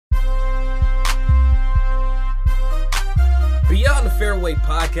Beyond the Fairway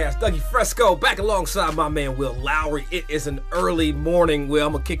podcast, Dougie Fresco back alongside my man Will Lowery. It is an early morning, Will.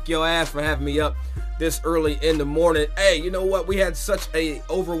 I'm gonna kick your ass for having me up this early in the morning. Hey, you know what? We had such a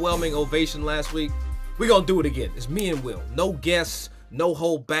overwhelming ovation last week. We gonna do it again. It's me and Will. No guests, no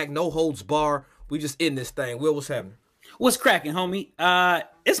hold back, no holds bar. We just in this thing. Will, what's happening? What's cracking, homie?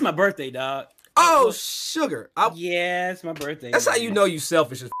 It's my birthday, dog. Oh, sugar. Yeah, it's my birthday. That's how you know you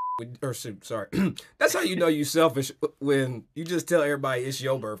selfish as sorry. That's how you know you selfish when you just tell everybody it's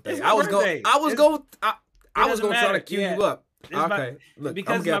your birthday. I was going to try to cue you up. Okay. Look,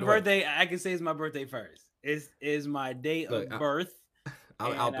 because it's my birthday, I can say it's my birthday first. It's my day of birth.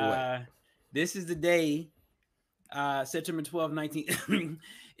 I'm out the way. This is the day, September 12, 19,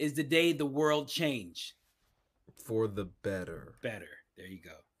 is the day the world changed. For the better. Better. There you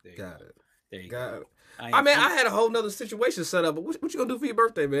go. Got it. There you go. I had a whole nother situation set up, but what you gonna do for your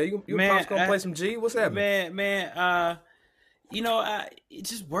birthday, man? You and Pops gonna play some G? What's happening? Man, it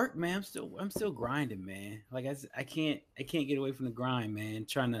just work, man. I'm still grinding, man. Like I can't get away from the grind, man.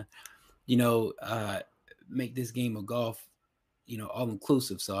 Trying to, make this game of golf, all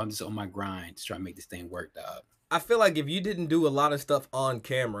inclusive. So I'm just on my grind to try to make this thing work, dog. I feel like if you didn't do a lot of stuff on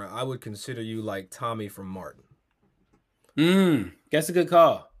camera, I would consider you like Tommy from Martin. That's a good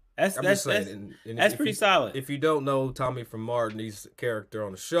call. That's pretty solid. If you don't know Tommy from Martin, he's a character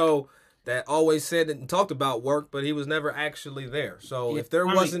on the show that always said and talked about work, but he was never actually there. So if there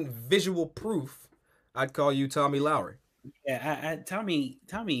wasn't visual proof, I'd call you Tommy Lowery. Yeah, Tommy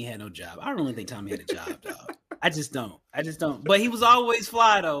had no job. I don't really think Tommy had a job, dog. I just don't. But he was always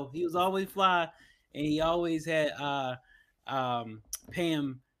fly, though. He was always fly, and he always had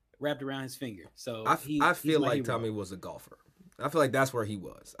Pam wrapped around his finger. So I feel like Tommy was a golfer. I feel like that's where he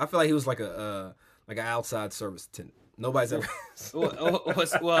was. I feel like he was like an outside service attendant. Nobody's ever.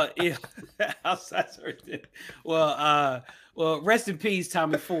 Yeah, outside service attendant. Well, rest in peace,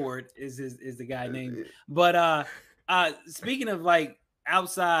 Tommy Ford is the guy named. But speaking of like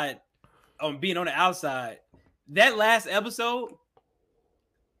outside, being on the outside, that last episode,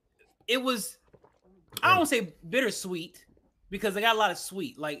 it was, I don't want to say bittersweet because I got a lot of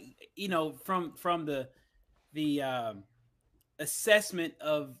sweet, like from the assessment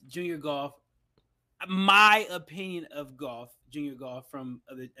of junior golf, my opinion of junior golf from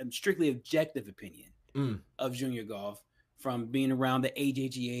a strictly objective opinion of junior golf, from being around the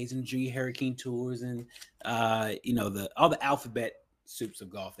APGAs and junior hurricane tours and all the alphabet soups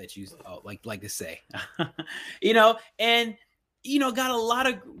of golf that you like to say, and got a lot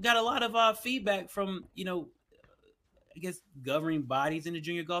of feedback from I guess governing bodies in the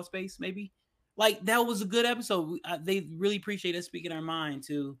junior golf space, maybe. Like, that was a good episode. They really appreciate us speaking our mind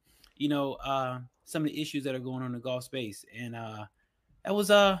to, some of the issues that are going on in the golf space, and it was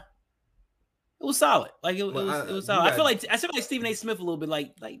solid. Like it was solid. I feel like Stephen A. Smith a little bit.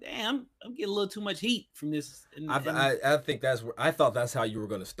 Like damn, I'm getting a little too much heat from this. I think I thought that's how you were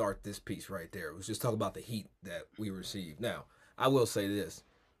going to start this piece right there. It was just talk about the heat that we received. Now, I will say this.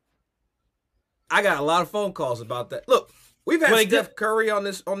 I got a lot of phone calls about that. Look. We've had Steph Curry on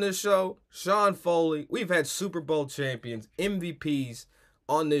this show, Sean Foley. We've had Super Bowl champions, MVPs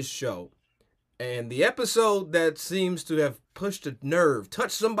on this show. And the episode that seems to have touched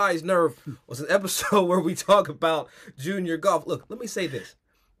somebody's nerve, was an episode where we talk about junior golf. Look, let me say this.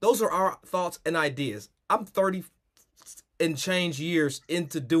 Those are our thoughts and ideas. I'm 30 and change years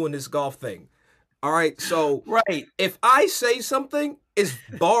into doing this golf thing. All right, so if I say something, it's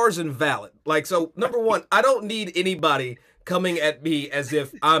bars and valid. Like, so number one, I don't need anybody coming at me as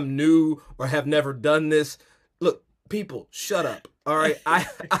if I'm new or have never done this. Look, people, shut up. All right,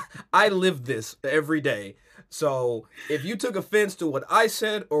 I live this every day. So if you took offense to what I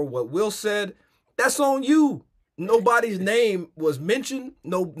said or what Will said, that's on you. Nobody's name was mentioned.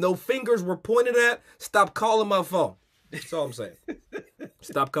 No fingers were pointed at. Stop calling my phone. That's all I'm saying.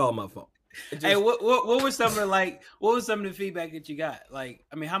 Stop calling my phone. Hey, what was some of the feedback that you got? Like,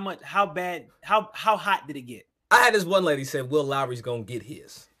 I mean, how bad, how hot did it get? I had this one lady say, Will Lowery's gonna get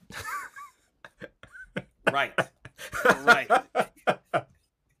his. Right.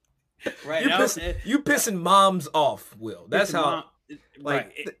 You pissing moms off, Will. That's how. Right.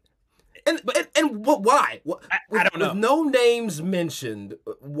 And why? I don't know. With no names mentioned,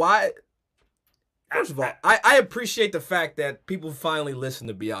 why? First of all, I appreciate the fact that people finally listen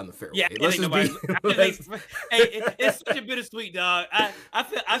to Beyond the Fairway. Yeah, it's such a bittersweet, dog. I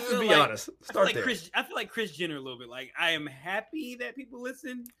feel be like, honest. Start there. I feel like Chris Jenner a little bit. Like, I am happy that people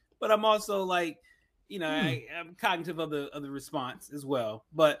listen, but I'm also like, I'm cognitive of the response as well.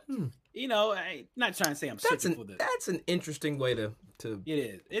 But I'm not trying to say I'm searching for the. That's an interesting way to.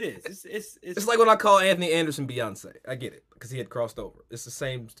 It is. It's like when I call Anthony Anderson Beyonce. I get it because he had crossed over. It's the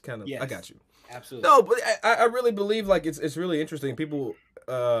same kind of. Yes, I got you. Absolutely. No, but I really believe like it's really interesting. People,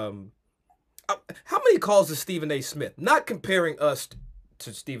 how many calls does Stephen A. Smith? Not comparing us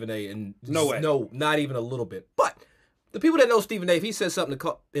to Stephen A. and no way. No, not even a little bit. But the people that know Stephen A., if he says something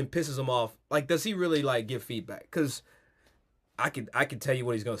and pisses him off, like does he really like give feedback? Because I can tell you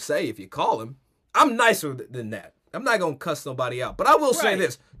what he's gonna say if you call him. I'm nicer than that. I'm not gonna cuss nobody out. But I will say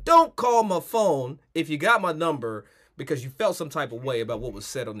this: don't call my phone if you got my number because you felt some type of way about what was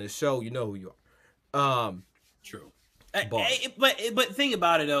said on this show. You know who you are. True. But think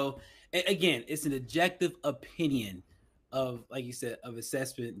about it though. Again, it's an objective opinion of, like you said, of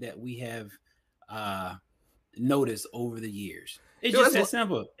assessment that we have noticed over the years. It's just that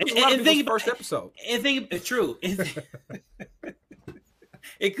simple. And think about first episode. And think it's true.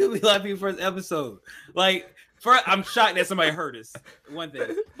 It could be a lot of people's first episode. Like, I'm shocked that somebody heard us. One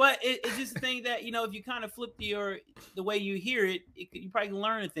thing, but it's just a thing that if you kind of flip the way you hear it, you probably can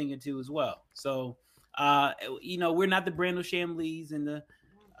learn a thing or two as well. So, we're not the Brandel Chambleys and the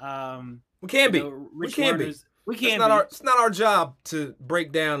we can be. We can be. It's not our job to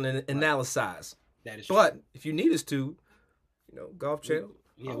break down and analyze. That is true. But if you need us to, Golf Channel.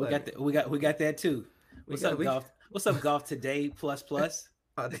 Yeah, we got that too. What's up, Golf? What's up, Golf Today plus?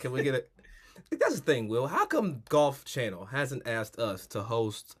 Can we get it? That's the thing, Will. How come Golf Channel hasn't asked us to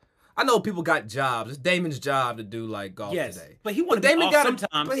host? I know people got jobs. It's Damon's job to do like Golf Today. But he would Damon got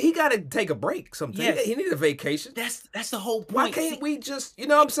sometimes. But he got to take a break sometimes. Yes. He needed a vacation. That's the whole point. Why can't we just, you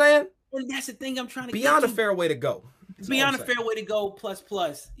know what I'm saying? And that's the thing I'm trying to beyond a fair way to go. Beyond a fair way to go plus.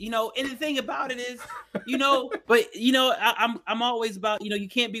 And the thing about it is, but I'm always about, you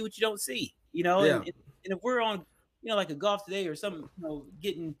can't be what you don't see, and if we're on, like a Golf Today or something,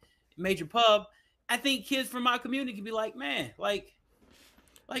 getting major pub, I think kids from my community can be like, man, like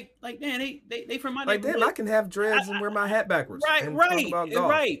man, they from my neighborhood. Damn, I can have dreads and wear my hat backwards.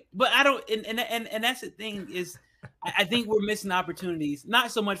 Right. But I don't, and that's the thing is, I think we're missing opportunities,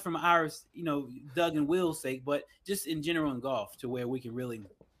 not so much from our, Doug and Will's sake, but just in general in golf, to where we can really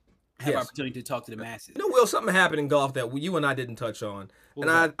have opportunity to talk to the masses. Will, something happened in golf that you and I didn't touch on,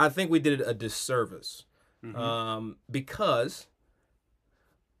 and I think we did it a disservice, because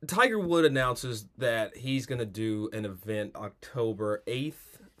Tiger Woods announces that he's going to do an event October 8th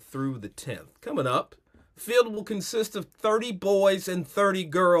through the 10th. Coming up, field will consist of 30 boys and 30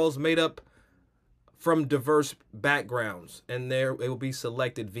 girls made up from diverse backgrounds, and it will be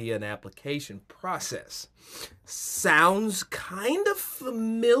selected via an application process. Sounds kind of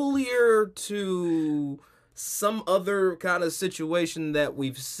familiar to some other kind of situation that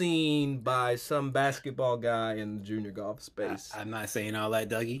we've seen by some basketball guy in the junior golf space. I'm not saying all that,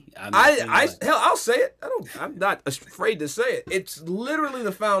 Dougie. I'll say it. I'm not afraid to say it. It's literally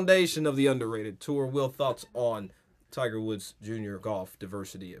the foundation of the underrated tour. Will, thoughts on Tiger Woods Junior Golf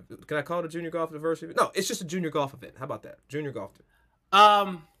Diversity? Can I call it a Junior Golf Diversity? No, it's just a junior golf event. How about that? Junior golf.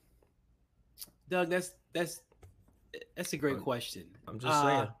 Doug, that's a great question. I'm just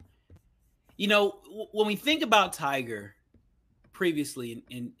saying. When we think about Tiger previously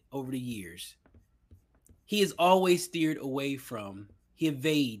and over the years, he has always steered away from, he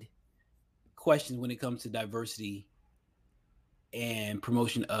evade questions when it comes to diversity and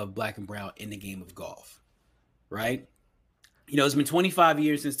promotion of black and brown in the game of golf. Right? It's been 25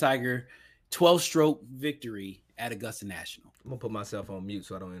 years since Tiger 12-stroke victory at Augusta National. I'm gonna put myself on mute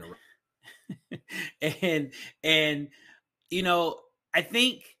so I don't interrupt. and I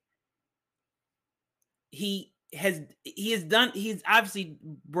think he's obviously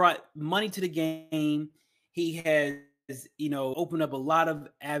brought money to the game. He has, opened up a lot of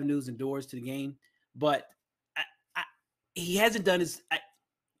avenues and doors to the game, but he hasn't done his.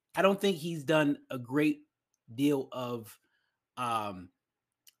 I don't think he's done a great deal of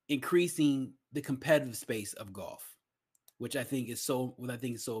increasing the competitive space of golf, which I think is so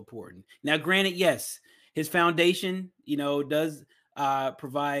important. Now, granted, yes, his foundation, does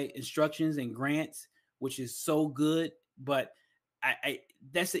provide instructions and grants, which is so good, but I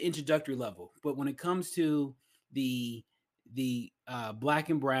that's the introductory level. But when it comes to the black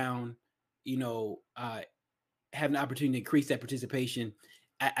and brown, having the opportunity to increase that participation,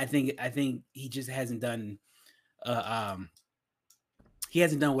 I think he just hasn't done. He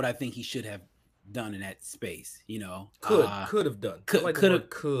hasn't done what I think he should have done in that space. Could have done. Could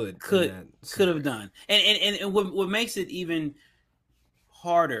have done. And what makes it even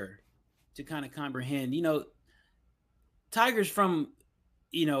harder to kind of comprehend, Tiger's from,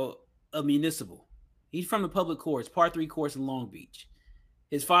 a municipal. He's from the public course, par 3 course in Long Beach.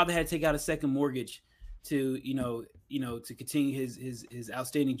 His father had to take out a second mortgage to, to continue his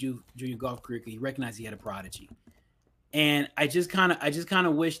outstanding junior golf career. He recognized he had a prodigy. And I just kind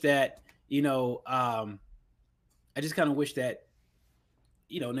of wish that, in a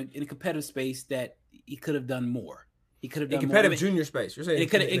competitive space that he could have done more. He could have done competitive more. Junior space. You're saying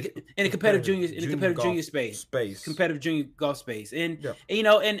in a competitive junior space, competitive junior golf space. And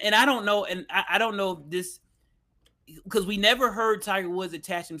I don't know, and I don't know this, because we never heard Tiger Woods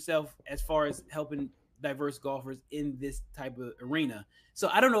attach himself as far as helping diverse golfers in this type of arena. So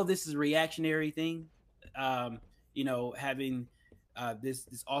I don't know if this is a reactionary thing, having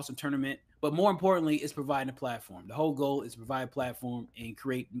this awesome tournament, but more importantly, it's providing a platform. The whole goal is to provide a platform and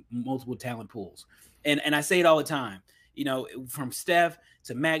create multiple talent pools. And I say it all the time, from Steph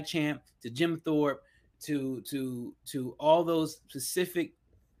to Mac Champ to Jim Thorpe to all those specific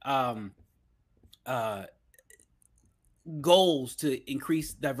goals to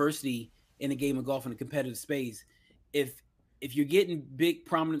increase diversity in the game of golf in a competitive space. If you're getting big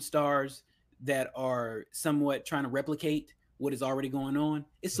prominent stars that are somewhat trying to replicate what is already going on,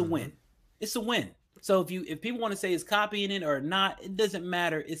 it's a win. It's a win. So if people want to say it's copying it or not, it doesn't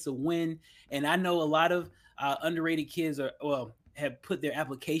matter. It's a win. And I know a lot of underrated kids have put their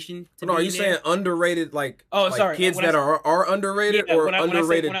application to are you saying underrated, sorry, kids that are underrated, or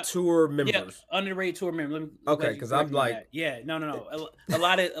underrated tour members? Yeah, underrated tour members. Okay, because I'm like, that. Yeah, no. A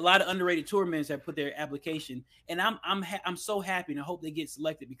lot of underrated tour members have put their application, and I'm so happy, and I hope they get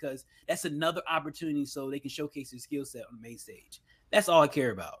selected, because that's another opportunity so they can showcase their skill set on the main stage. That's all I care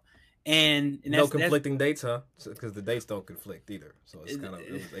about. And no conflicting dates, huh? Because the dates don't conflict either. So it's kind of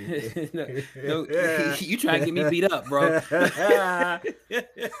you try to get me beat up, bro.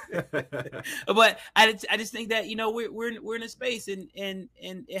 But I just think that we're in a space, and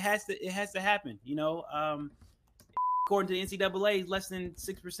it has to happen. According to the NCAA, less than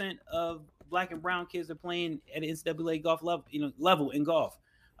 6% of Black and brown kids are playing at the NCAA golf level in golf.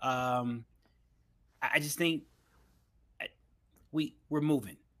 I just think we're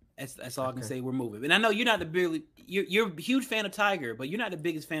moving. That's all I can say. We're moving. And I know you're not you're a huge fan of Tiger, but you're not the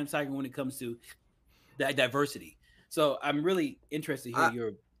biggest fan of Tiger when it comes to that diversity. So I'm really interested to hear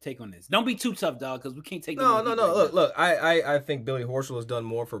your take on this. Don't be too tough, dog, because we can't take no. Look. I think Billy Horschel has done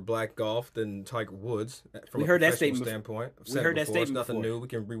more for black golf than Tiger Woods from a professional standpoint. We heard that statement. It's nothing new. We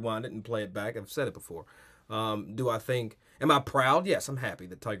can rewind it and play it back. I've said it before. Am I proud? Yes, I'm happy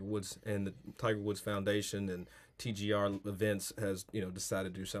that Tiger Woods and the Tiger Woods Foundation and TGR events has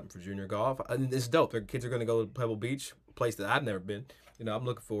decided to do something for junior golf. And it's dope. Their kids are going to go to Pebble Beach, a place that I've never been. I'm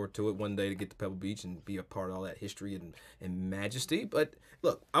looking forward to it one day to get to Pebble Beach and be a part of all that history and majesty. But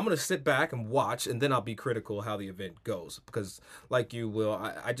look, I'm going to sit back and watch, and then I'll be critical of how the event goes, because like you will,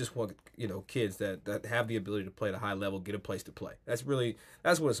 I just want kids that have the ability to play at a high level get a place to play. That's what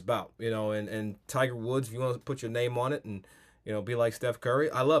it's about. And Tiger Woods, if you want to put your name on it and be like Steph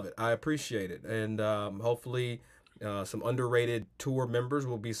Curry, I love it. I appreciate it. And hopefully some underrated tour members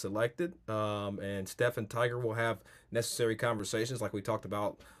will be selected, and Steph and Tiger will have necessary conversations like we talked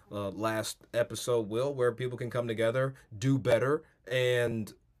about last episode, where people can come together, do better,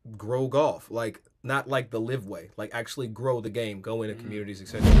 and grow golf. Not like the live way, actually grow the game, go into communities,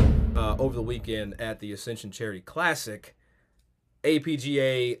 etc. Over the weekend at the Ascension Charity Classic,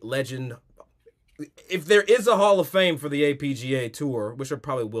 APGA legend. If there is a Hall of Fame for the APGA Tour, which there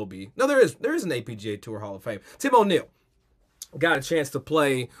probably will be. No, there is an APGA Tour Hall of Fame. Tim O'Neill got a chance to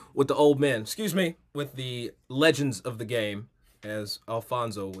play with the old men. With the legends of the game, as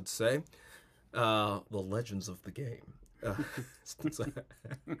Alfonso would say. The legends of the game.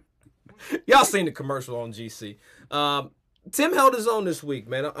 Y'all seen the commercial on GC. Tim held his own this week,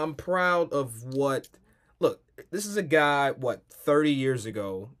 man. I'm proud of what... Look, this is a guy, 30 years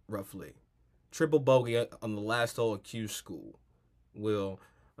ago, roughly. Triple bogey on the last hole of Q School.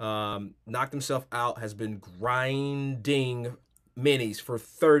 Knocked himself out, has been grinding minis for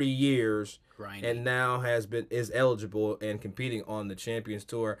 30 years, and now is eligible and competing on the Champions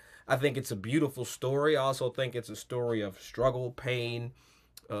Tour. I think it's a beautiful story. I also think it's a story of struggle, pain,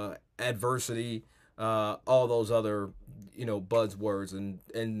 adversity, all those other buzzwords,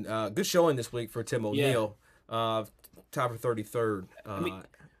 and good showing this week for Tim O'Neill. Tied for 33rd.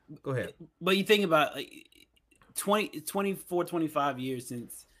 Go ahead. But you think about 24, 25 years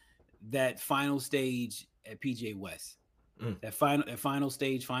since that final stage at PGA West. That final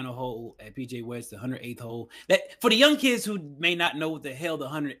stage, final hole at PGA West, the 108th hole. That for the young kids who may not know what the hell the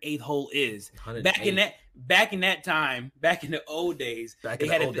 108th hole is. Back in that time, back in the old days, of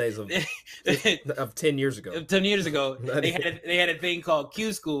 10 years ago. 10 years ago, they had a thing called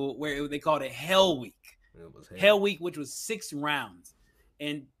Q School where they called it Hell Week. It was Hell Week, which was 6 rounds,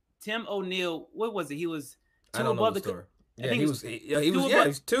 and Tim O'Neill, what was it? He was I two don't know above the the. story. I Yeah, think he was. Yeah, he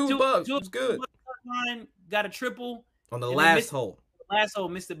was two above. It was good above the cut line, got a triple on the and then last hole. Last hole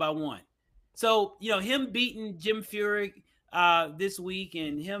missed it by 1. So him beating Jim Furyk this week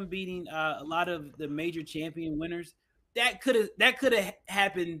and him beating a lot of the major champion winners, that could have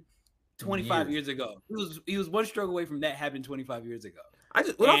happened 25 years ago. He was one stroke away from that happening 25 years ago.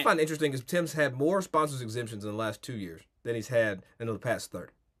 What I find interesting is Tim's had more sponsors exemptions in the last 2 years than he's had in the past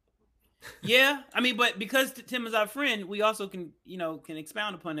 30. Yeah, I mean, but because Tim is our friend, we also can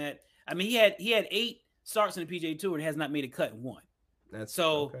expound upon that. I mean, he had 8 starts in the PGA Tour and has not made a cut in 1. That's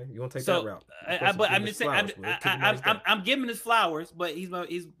so okay. You want to take that route? But I'm just saying, I'm giving his flowers, but he's one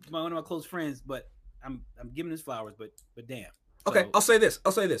of my close friends. But I'm giving his flowers, but damn. Okay, I'll say this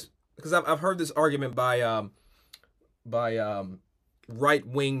because I've heard this argument by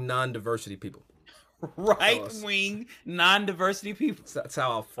right-wing non-diversity people. Right-wing non-diversity people. That's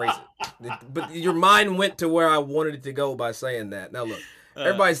how I'll phrase it. But your mind went to where I wanted it to go by saying that. Now look,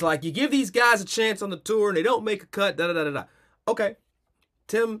 everybody's like, you give these guys a chance on the tour and they don't make a cut. Da da da da. Okay,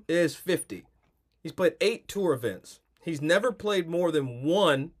 Tim is 50. He's played 8 tour events. He's never played more than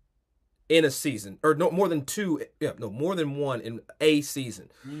 1 in a season, or no more than 2. Yeah, no more than 1 in a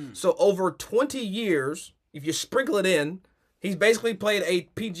season. So over 20 years, if you sprinkle it in, he's basically played a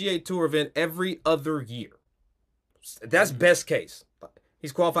PGA Tour event every other year. That's best case.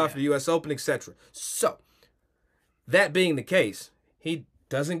 He's qualified for the U.S. Open, etc. So, that being the case, he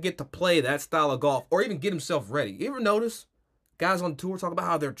doesn't get to play that style of golf or even get himself ready. You ever notice guys on tour talk about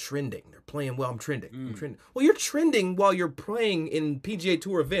how they're trending? They're playing well. I'm trending. Well, you're trending while you're playing in PGA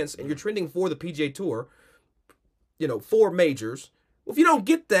Tour events, and you're trending for the PGA Tour, 4 majors. Well, if you don't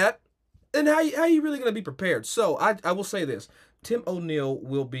get that, then how are you really going to be prepared? So I will say this. Tim O'Neill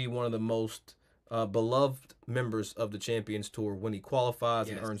will be one of the most beloved members of the Champions Tour when he qualifies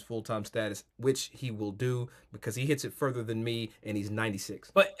and earns full-time status, which he will do because he hits it further than me, and he's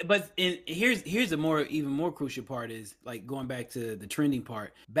 96. But here's the even more crucial part is, like, going back to the trending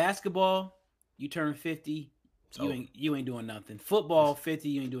part. Basketball, you turn 50, you ain't doing nothing. Football, 50,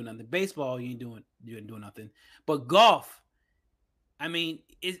 you ain't doing nothing. Baseball, you ain't doing nothing. But golf, I mean,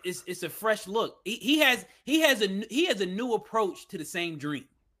 it's a fresh look. He has a new approach to the same dream.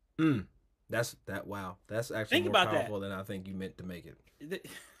 Wow. That's actually more powerful than I think you meant to make it.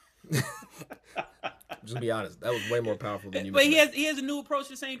 Just be honest, that was way more powerful than you. But he has a new approach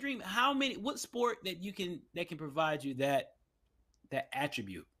to the same dream. What sport that can provide you that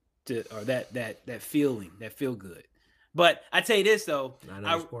attribute or that feeling, that feel good? But I tell you this though,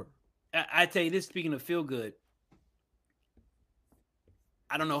 I tell you this. Speaking of feel good,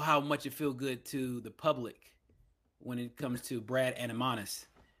 I don't know how much it feel good to the public when it comes to Brad Adamonis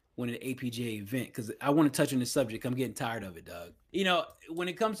winning the APGA event, because I want to touch on this subject. I'm getting tired of it, Doug. When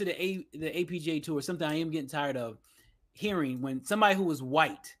it comes to the APGA Tour, something I am getting tired of hearing when somebody who was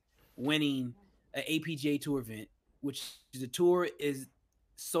white winning an APGA Tour event, which the tour is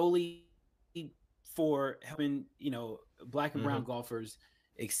solely for helping Black and brown golfers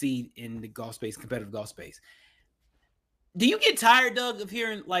exceed in the golf space, competitive golf space. Do you get tired, Doug, of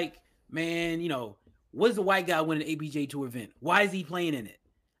hearing like, man, what is the white guy winning an APGA Tour event? Why is he playing in it?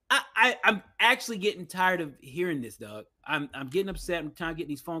 I'm actually getting tired of hearing this, Doug. I'm getting upset. I'm trying to get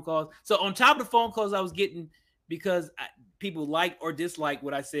these phone calls. So on top of the phone calls I was getting because people like or dislike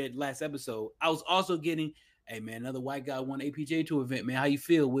what I said last episode, I was also getting, hey man, another white guy won an APGA Tour event, man. How you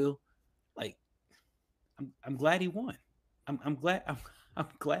feel, Will? Like, I'm glad he won. I'm glad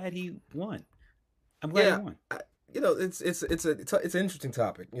he won. I'm glad he won. It's an interesting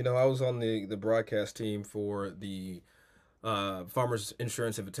topic. I was on the broadcast team for the Farmers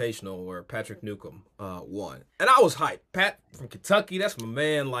Insurance Invitational where Patrick Newcomb won, and I was hyped. Pat from Kentucky, that's my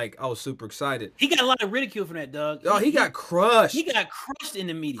man. Like, I was super excited. He got a lot of ridicule from that, Doug. Oh, he got crushed. He got crushed in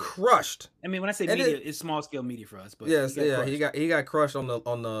the media. Crushed. I mean, when I say media, it's small scale media for us. But yes, he got crushed on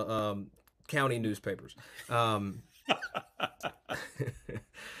the county newspapers. But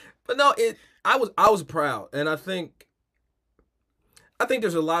no, I was proud, and I think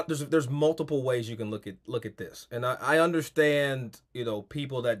there's multiple ways you can look at this, and I understand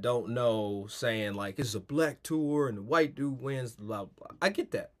people that don't know saying like it's a black tour and the white dude wins, blah blah. I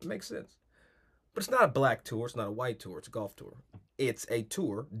get that, it makes sense, but it's not a black tour, it's not a white tour, it's a golf tour. It's a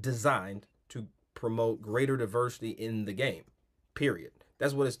tour designed to promote greater diversity in the game. Period.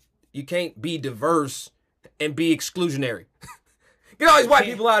 That's what it's. You can't be diverse and be exclusionary. Get all these white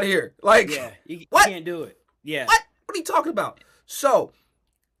people out of here. Like, you what? Can't do it. Yeah. What are you talking about? So,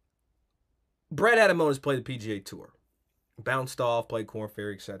 Brad Adamonis played the PGA Tour. bounced off, played Corn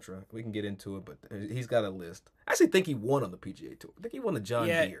Ferry, etc. We can get into it, but he's got a list. I actually think he won on the PGA Tour. I think he won the John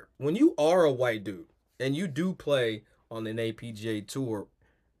Deere. When you are a white dude and you do play on an APGA Tour,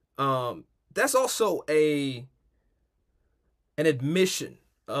 that's also an admission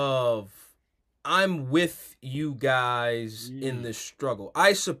of I'm with you guys in this struggle.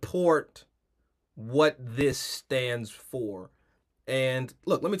 I support what this stands for. And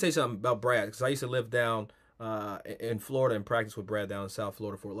look, let me tell you something about Brad, because I used to live down in Florida and practice with Brad down in South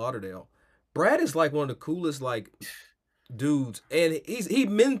Florida, Fort Lauderdale. Brad is like one of the coolest dudes, and he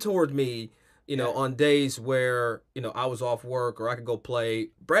mentored me, on days where I was off work or I could go play.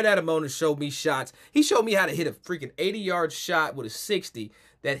 Brad Adamonis showed me shots. He showed me how to hit a freaking 80-yard shot with a 60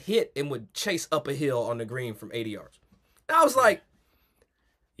 that hit and would chase up a hill on the green from 80 yards. And I was like,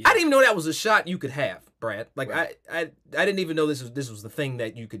 I didn't even know that was a shot you could have, Brad. Like right. I didn't even know this was the thing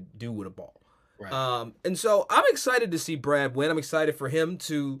that you could do with a ball. Right. And so I'm excited to see Brad win. I'm excited for him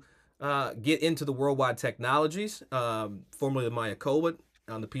to get into the Worldwide Technologies, formerly the Mayakoba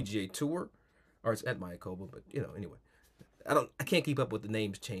on the PGA Tour, or it's at Mayakoba, but anyway. I can't keep up with the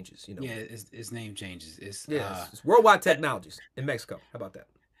names changes, Yeah, it's name changes. It's Worldwide Technologies in Mexico. How about that?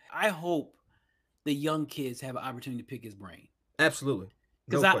 I hope the young kids have an opportunity to pick his brain. Absolutely.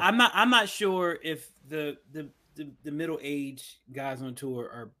 Because I'm not sure if the middle-aged guys on tour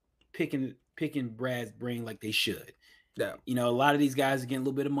are picking Brad's brain like they should. Yeah. A lot of these guys are getting a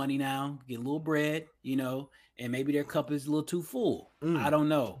little bit of money now, getting a little bread, and maybe their cup is a little too full. I don't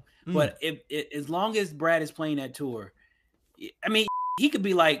know. But as long as Brad is playing that tour, I mean, he could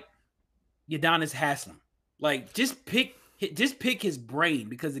be like Adamonis Haslam. Like, just pick his brain,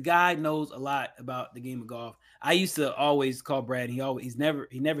 because the guy knows a lot about the game of golf. I used to always call Brad. He never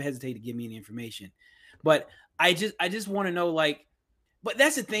hesitated to give me any information. But I just want to know, but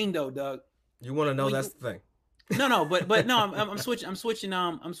that's the thing though, Doug. You want to know that's the thing. No, but no, I'm switching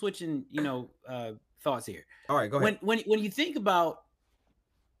thoughts here. All right, go ahead. When you think about,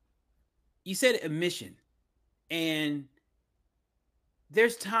 you said a mission, and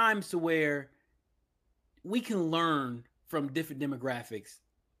there's times to where we can learn from different demographics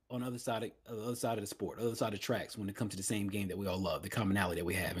on the other side of the sport, other side of the tracks, when it comes to the same game that we all love, the commonality that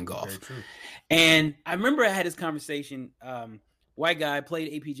we have in golf. Very true. And I remember I had this conversation. White guy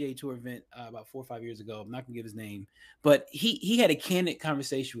played APGA Tour event about 4 or 5 years ago. I'm not gonna give his name, but he had a candid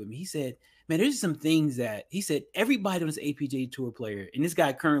conversation with me. He said, "Man, there's some things that," he said, "everybody on this APGA Tour player," and this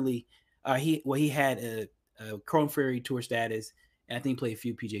guy currently, he had a Corn Ferry Tour status, and I think played a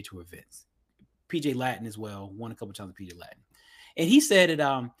few PGA Tour events, PGA Latin as well, won a couple times at PGA Latin. And he said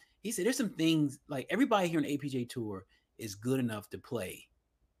there's some things, like, everybody here on the APGA Tour is good enough to play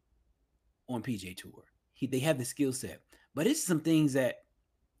on PGA Tour. They have the skill set, but it's some things that,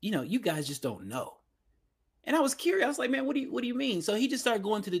 you guys just don't know. And I was curious. I was like, man, what do you mean? So he just started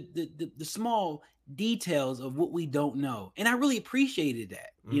going to the small details of what we don't know. And I really appreciated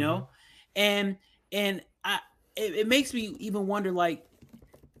that, and it makes me even wonder, like,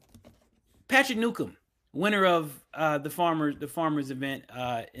 Patrick Newcomb, winner of the farmers event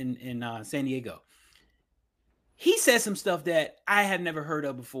in San Diego. He said some stuff that I have never heard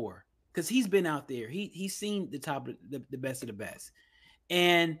of before, because he's been out there. He's seen the top of the best of the best.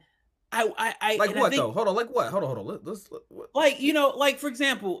 And I like, what though? Hold on, like what? Hold on. Let's like, for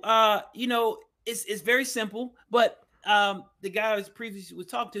example, it's very simple, but the guy I was previously was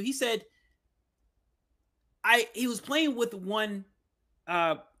talking to, he said he was playing with one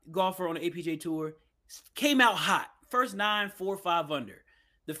golfer on the APGA Tour, came out hot. First 9, 4, 5 under.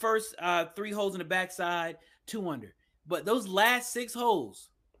 The first 3 holes in the backside, 2 under. But those last 6 holes,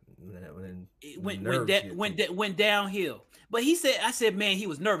 it went downhill. But I said, man, he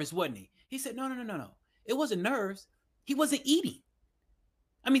was nervous, wasn't he? He said, no. It wasn't nerves. He wasn't eating.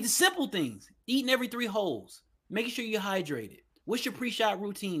 I mean, the simple things: eating every 3 holes, making sure you're hydrated. What's your pre-shot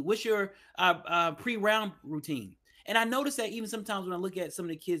routine? What's your pre-round routine? And I noticed that even sometimes when I look at some of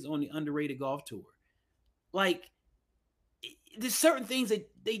the kids on the underrated golf tour, like, there's certain things that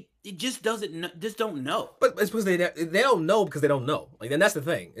they just don't know. But it's because they don't know because they don't know. Like, and that's the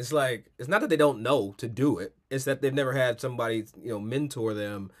thing. It's like, it's not that they don't know to do it. It's that they've never had somebody mentor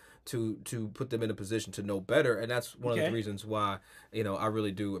them to put them in a position to know better. And that's one of the reasons why I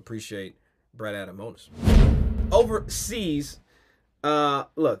really do appreciate Brad Adamonis. Overseas,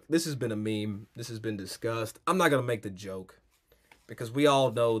 look, this has been a meme. This has been discussed. I'm not gonna make the joke, because we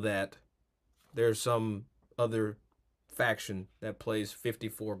all know that there's some other faction that plays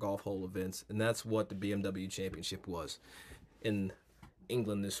 54 golf hole events, and that's what the BMW Championship was in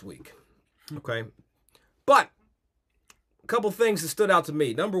England this week. Okay, but a couple things that stood out to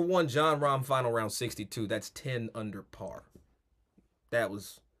me. Number one, John Rahm final round 62. That's 10 under par. that's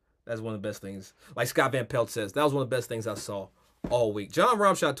one of the best things. Like Scott Van Pelt says, that was one of the best things I saw all week. John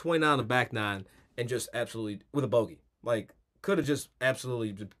Rahm shot 29 on the back nine and just absolutely with a bogey. Like, could have just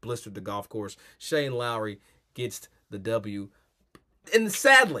absolutely blistered the golf course. Shane Lowry gets the W. And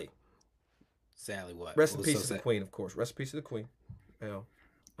sadly what? Rest in peace to the Queen, of course. Rest in peace to the Queen.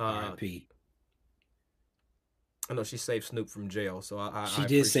 R.I.P. I know she saved Snoop from jail, so she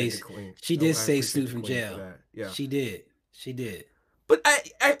did save the Queen. She did save Snoop from jail. Yeah, she did. But I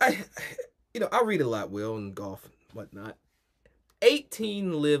I read a lot, Will, and golf and whatnot.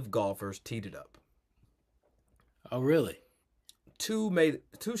 18 live golfers teed it up. Oh, really? Two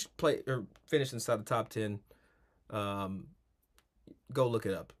finished inside the top 10. Go look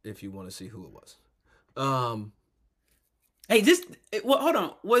it up if you want to see who it was. Hey, hold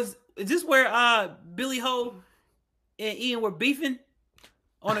on. Is this where Billy Ho and Ian were beefing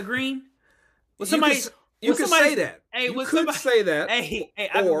on a green? You could say that. Hey, you could say that. Hey,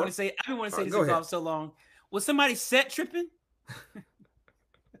 I've been wanting to say this in golf so long. Was somebody set tripping?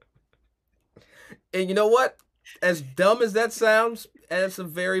 And you know what? As dumb as that sounds, that's a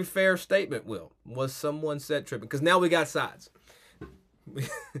very fair statement, Will. Was someone set tripping? Because now we got sides. We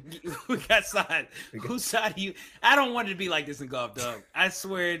got sides. Whose side are you? I don't want it to be like this in golf, Doug. I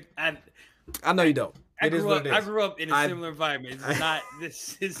swear. I know you don't. I grew up in a similar environment. It's not.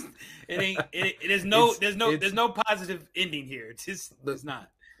 This is. It ain't. There's no positive ending here. It's not.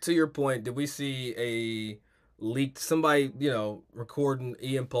 To your point, did we see a leaked somebody recording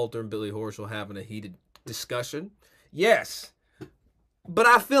Ian Poulter and Billy Horschel having a heated discussion? Yes, but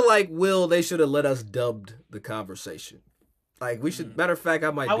I feel like they should have let us dubbed the conversation. Like we should. Matter of fact,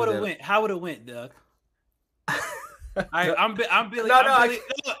 I might. How would it went, Doug? I'm Billy.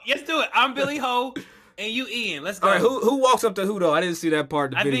 Let's do it. I'm Billy Ho, and you Ian. Let's go. All right, who walks up to who though? I didn't see that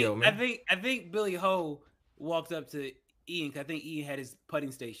part of the video, man. I think Billy Ho walked up to Ian. I think Ian had his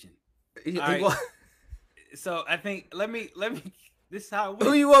putting station. So I think let me. This is how it went.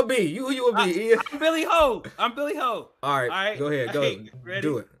 Who you want to be? Who you want to be, Ian? I'm Billy Ho. All right. Go ahead. Go. Ready?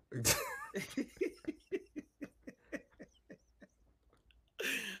 Do it.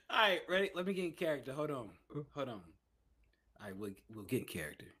 All right, ready? Let me get in character. Hold on. All right, we'll get in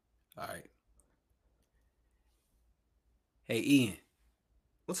character. All right. Hey, Ian.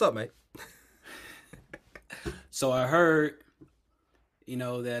 What's up, mate? So I heard,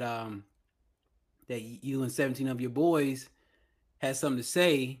 that you and 17 of your boys had something to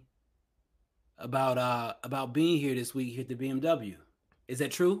say about being here this week here at the BMW. Is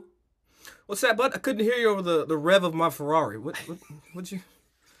that true? What's that, bud? I couldn't hear you over the rev of my Ferrari. What'd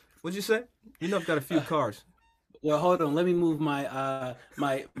you say? I've got a few cars. Well, hold on. Let me move my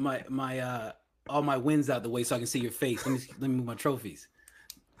all my wins out the way so I can see your face. Let me move my trophies.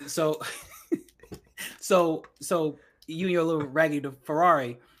 So you and your little raggedy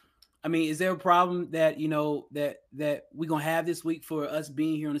Ferrari. I mean, is there a problem that that we're gonna have this week for us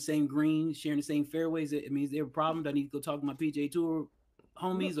being here on the same green, sharing the same fairways? Is there a problem? Do I need to go talk to my PGA Tour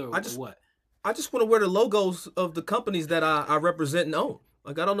homies or what? I just want to wear the logos of the companies that I represent and own.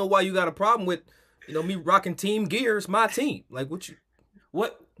 Like, I don't know why you got a problem with, me rocking team gear. It's my team. Like,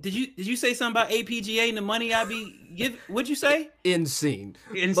 what did you say something about APGA and the money I be give? What'd you say? Insane.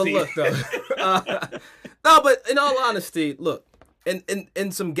 But look, though, no, but in all honesty, look,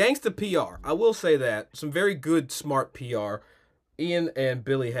 in some gangster PR, I will say that some very good, smart PR. Ian and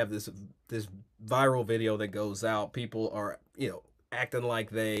Billy have this viral video that goes out. People are, acting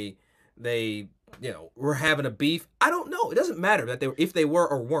like they were having a beef. I don't know. It doesn't matter if they were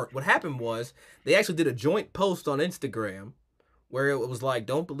or weren't. What happened was they actually did a joint post on Instagram where it was like,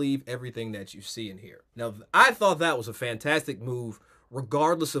 don't believe everything that you see and hear. Now, I thought that was a fantastic move,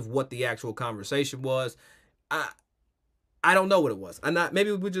 regardless of what the actual conversation was. I don't know what it was.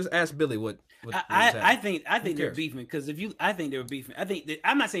 Maybe we just ask Billy what I think they're beefing because I think they were beefing.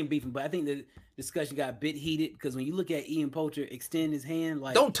 I'm not saying beefing, but I think the discussion got a bit heated because when you look at Ian Poulter extend his hand,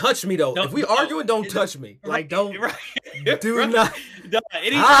 like, don't touch me though. If we arguing, don't touch me. Like, don't do not.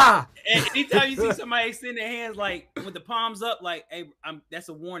 Anytime you see somebody extend their hands like with the palms up, like, hey, that's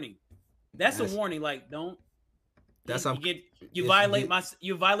a warning. That's a warning. Like, don't. You violate my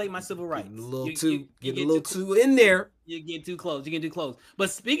civil rights. Get a little too in there. You get too close.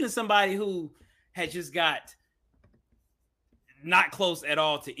 But speaking of somebody who had just got not close at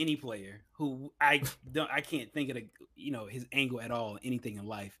all to any player, who I can't think of his angle at all, anything in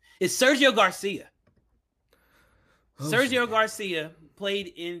life, is Sergio Garcia. Sergio Garcia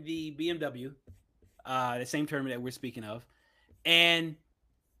played in the BMW, the same tournament that we're speaking of, and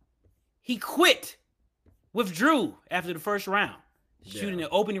he withdrew after the first round, shooting an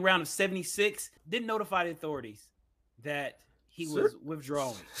opening round of 76. Didn't notify the authorities that he was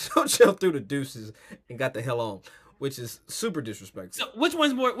withdrawing. Sergio threw the deuces and got the hell on, which is super disrespectful. So which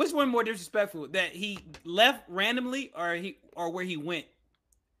one more disrespectful? That he left randomly, or where he went,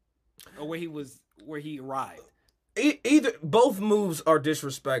 or where he arrived? Either both moves are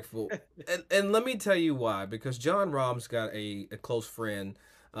disrespectful, and let me tell you why. Because John Rahm's got a close friend,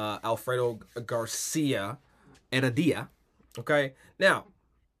 Alfredo Garcia Heredia. Okay, now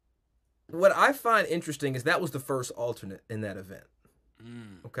what I find interesting is that was the first alternate in that event.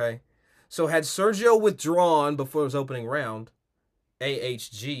 Okay, so had Sergio withdrawn before his opening round,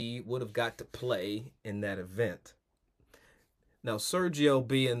 AHG would have got to play in that event. Now Sergio,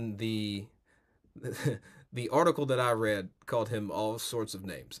 being the article that I read called him all sorts of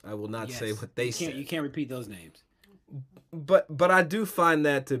names. I will not say what they said. You can't repeat those names. But I do find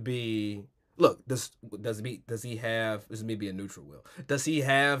that to be, look, does he have, this is me being neutral, Will, does he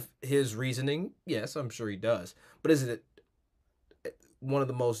have his reasoning? Yes, I'm sure he does. But is it one of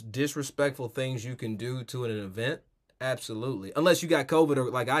the most disrespectful things you can do to an event? Absolutely. Unless you got COVID or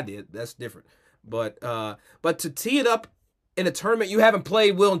like I did, that's different. But to tee it up in a tournament you haven't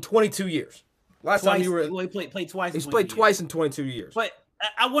played, Will, in 22 years. Last time you were, he played twice. He's played twice in 22 years. But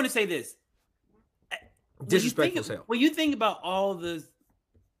I want to say this: disrespectful as hell. When you think about all the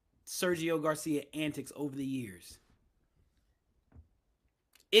Sergio Garcia antics over the years,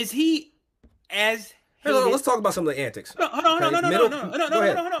 is he as Hold on, let's talk about some of the antics. Hold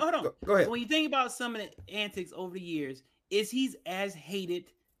on. Go ahead. When you think about some of the antics over the years, is he as hated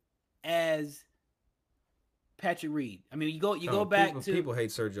as Patrick Reed? I mean, you go back to people hate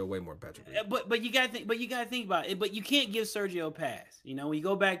Sergio way more than Patrick Reed. But you gotta think about it. But you can't give Sergio a pass. You know, when you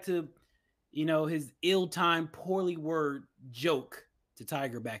go back to, his ill-timed, poorly worded joke to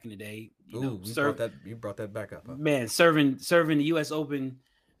Tiger back in the day. You brought that back up. Huh? Man, serving the U.S. Open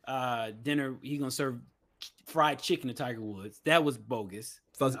dinner, he's gonna serve fried chicken to Tiger Woods. That was bogus.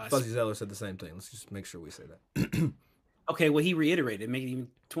 Fuzzy Zeller said the same thing. Let's just make sure we say that. Okay, well, he reiterated, make it even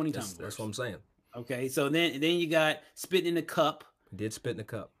 20 times worse. That's what I'm saying. Okay, so then you got spitting in the cup. He did spit in the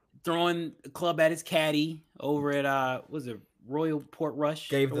cup. Throwing the club at his caddy over at Royal Port Rush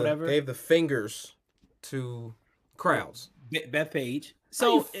gave the fingers to crowds. Beth Page.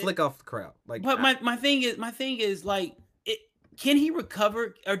 So flick off the crowd. But my thing is like, can he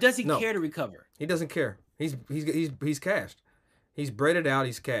recover, or does he care to recover? He doesn't care. He's cashed. He's braided out.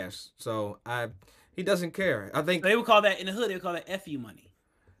 He's cashed. So he doesn't care. I think they would call that in the hood. They would call that FU money.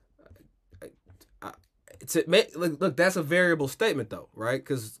 Look, that's a variable statement though, right?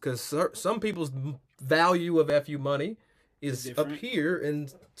 Because some people's value of FU money is up here,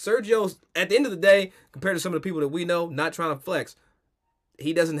 and Sergio's, at the end of the day, compared to some of the people that we know, not trying to flex,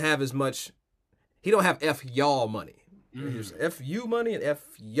 he doesn't have as much. He don't have F y'all money. There's FU money and F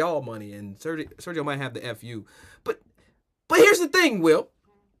y'all money, and Sergio might have the FU. But here's the thing, Will.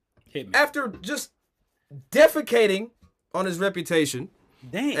 After just defecating on his reputation.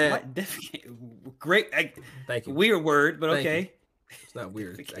 Dang, great. Thank you. Weird word, but okay. It's not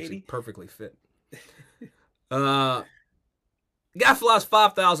weird. It's actually perfectly fit. Guy flies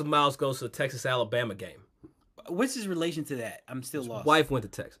 5,000 miles, goes to the Texas-Alabama game. What's his relation to that? I'm still lost. Wife went to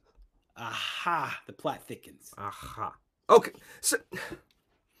Texas. Aha, the plot thickens. Aha. Okay, so,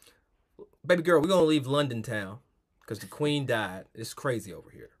 baby girl, we're going to leave London town because the queen died. It's crazy over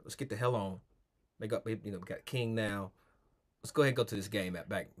here. Let's get the hell on. We got a king now. Let's go ahead and go to this game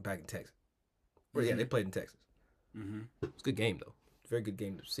back in Texas. Well, yeah, they played in Texas. It's a good game, though. Very good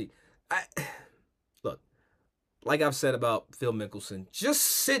game to see. Look, like I've said about Phil Mickelson, just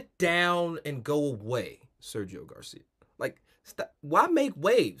sit down and go away, Sergio Garcia. Like, stop. Why make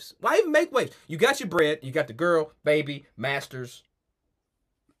waves? Why even make waves? You got your bread. You got the girl, baby, Masters.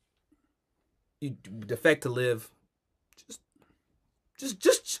 You defect to live.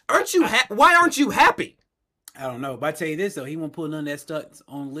 Just aren't you why aren't you happy? I don't know, but I tell you this though, he won't pull none of that stuff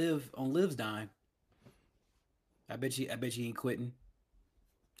on Liv's dime. I bet you ain't quitting.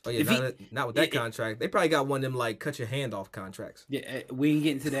 Oh yeah, not with that contract. They probably got one of them like cut your hand off contracts. Yeah, we ain't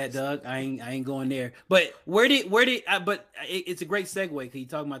getting to that, Doug. I ain't going there. But it's a great segue because you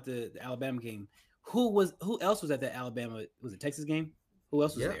talking about the Alabama game. Who else was at that Alabama? Was it Texas game? Who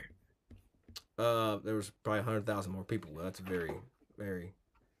else was there? There was probably 100,000 more people. Well, that's very, very.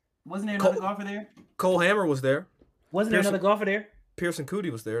 Wasn't there another golfer there? Cole Hammer was there. Wasn't there another golfer there? Pearson Cootie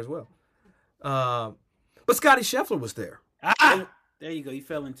was there as well. But Scottie Scheffler was there. There you go. You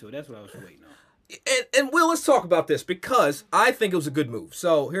fell into it. That's what I was waiting on. And Will, let's talk about this because I think it was a good move.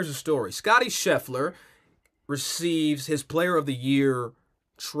 So here's the story. Scottie Scheffler receives his Player of the Year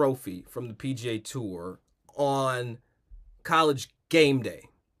trophy from the PGA Tour on College game day.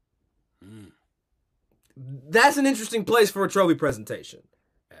 that's an interesting place for a trophy presentation.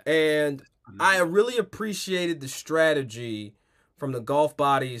 And I really appreciated the strategy from the golf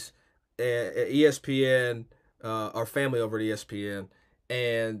bodies at ESPN, our family over at ESPN,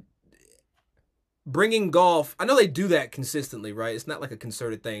 and bringing golf. I know they do that consistently, right? It's not like a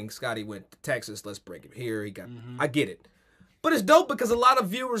concerted thing. Scottie went to Texas, let's bring him here. I get it. But it's dope because a lot of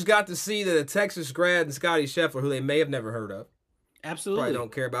viewers got to see that a Texas grad and Scottie Scheffler, who they may have never heard of, absolutely probably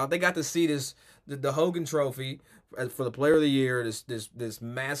don't care about. They got to see the Hogan Trophy for the Player of the Year, this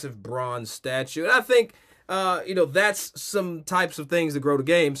massive bronze statue, and I think that's some types of things that grow the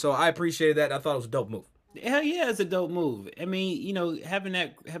game. So I appreciated that. I thought it was a dope move. Hell yeah, it's a dope move. I mean, having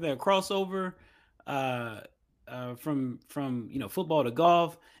that crossover from football to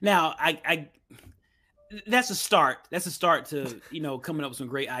golf. Now I that's a start. That's a start to coming up with some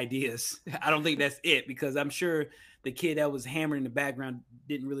great ideas. I don't think that's it, because I'm sure the kid that was hammering in the background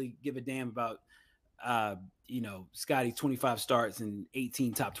didn't really give a damn about Scottie's 25 starts and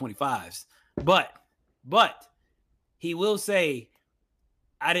 18 top 25s. But he will say,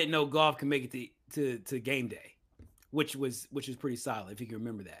 I didn't know golf can make it to game day, which is pretty solid, if you can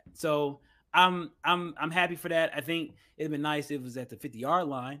remember that. So I'm happy for that. I think it'd been nice if it was at the 50-yard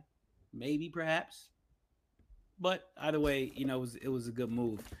line, maybe perhaps. But either way, it was a good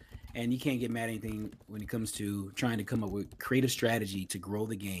move. And you can't get mad at anything when it comes to trying to come up with creative strategy to grow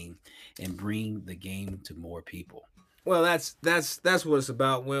the game and bring the game to more people. Well, that's what it's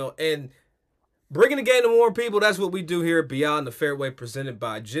about, Will. And bringing the game to more people, that's what we do here at Beyond the Fairway, presented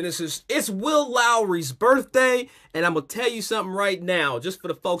by Genesis. It's Will Lowery's birthday, and I'm going to tell you something right now, just for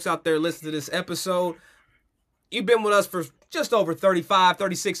the folks out there listening to this episode. You've been with us for just over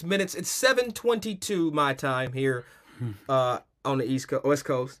 36 minutes. It's 7:22 my time here on the West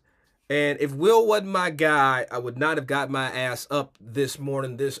Coast. And if Will wasn't my guy, I would not have got my ass up this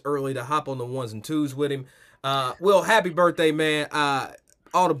morning this early to hop on the ones and twos with him. Will, happy birthday, man.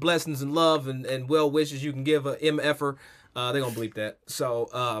 All the blessings and love and well wishes you can give a MFer. They're going to bleep that.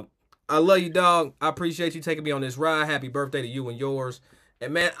 So I love you, dog. I appreciate you taking me on this ride. Happy birthday to you and yours.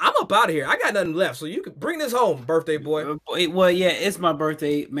 And, man, I'm up out of here. I got nothing left, so you can bring this home, birthday boy. Well, yeah, it's my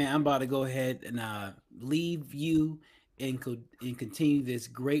birthday, man. I'm about to go ahead and leave you and continue this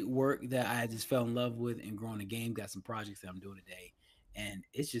great work that I just fell in love with and growing the game. Got some projects that I'm doing today, and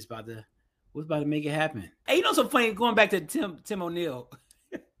it's just about to make it happen. Hey, so funny, going back to Tim O'Neill.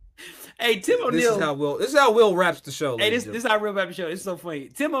 Hey, Tim O'Neill. This is how Will wraps the show. Hey, this is how Will wraps the show. It's so funny.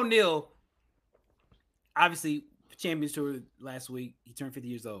 Tim O'Neill, obviously, Champions Tour last week. He turned 50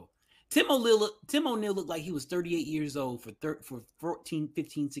 years old. Tim O'Neill looked like he was 38 years old for 14,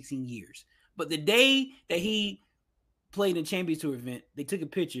 15, 16 years. But the day that he played in a Champions Tour event, they took a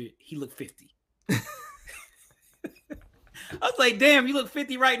picture. He looked 50. I was like, damn, you look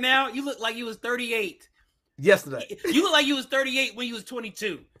 50 right now? You look like you was 38. Yesterday. You look like you was 38 when you was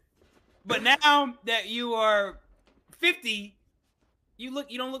 22. But now that you are 50, you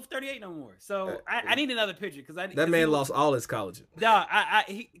don't look 38 no more. So I need another picture because that man lost all his collagen. No,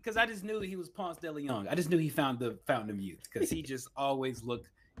 because I just knew he was Ponce de Leon. I just knew he found the fountain of youth because he just always looked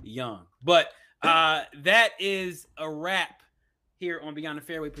young. But that is a wrap here on Beyond the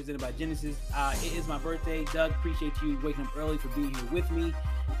Fairway, presented by Genesis. It is my birthday. Doug, appreciate you waking up early for being here with me.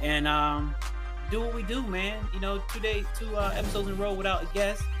 And do what we do, man. 2 episodes in a row without a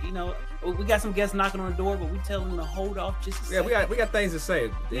guest. We got some guests knocking on the door, but we tell them to hold off just a second. We got things to say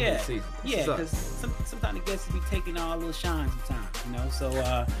at the end of the season. Yeah, because sometimes the guests be taking our little shine sometimes, So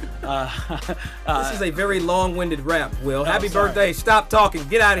this is a very long-winded rap, Will. Happy birthday. Stop talking.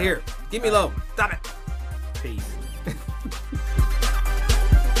 Get out of here. Give me low. Stop it. Peace.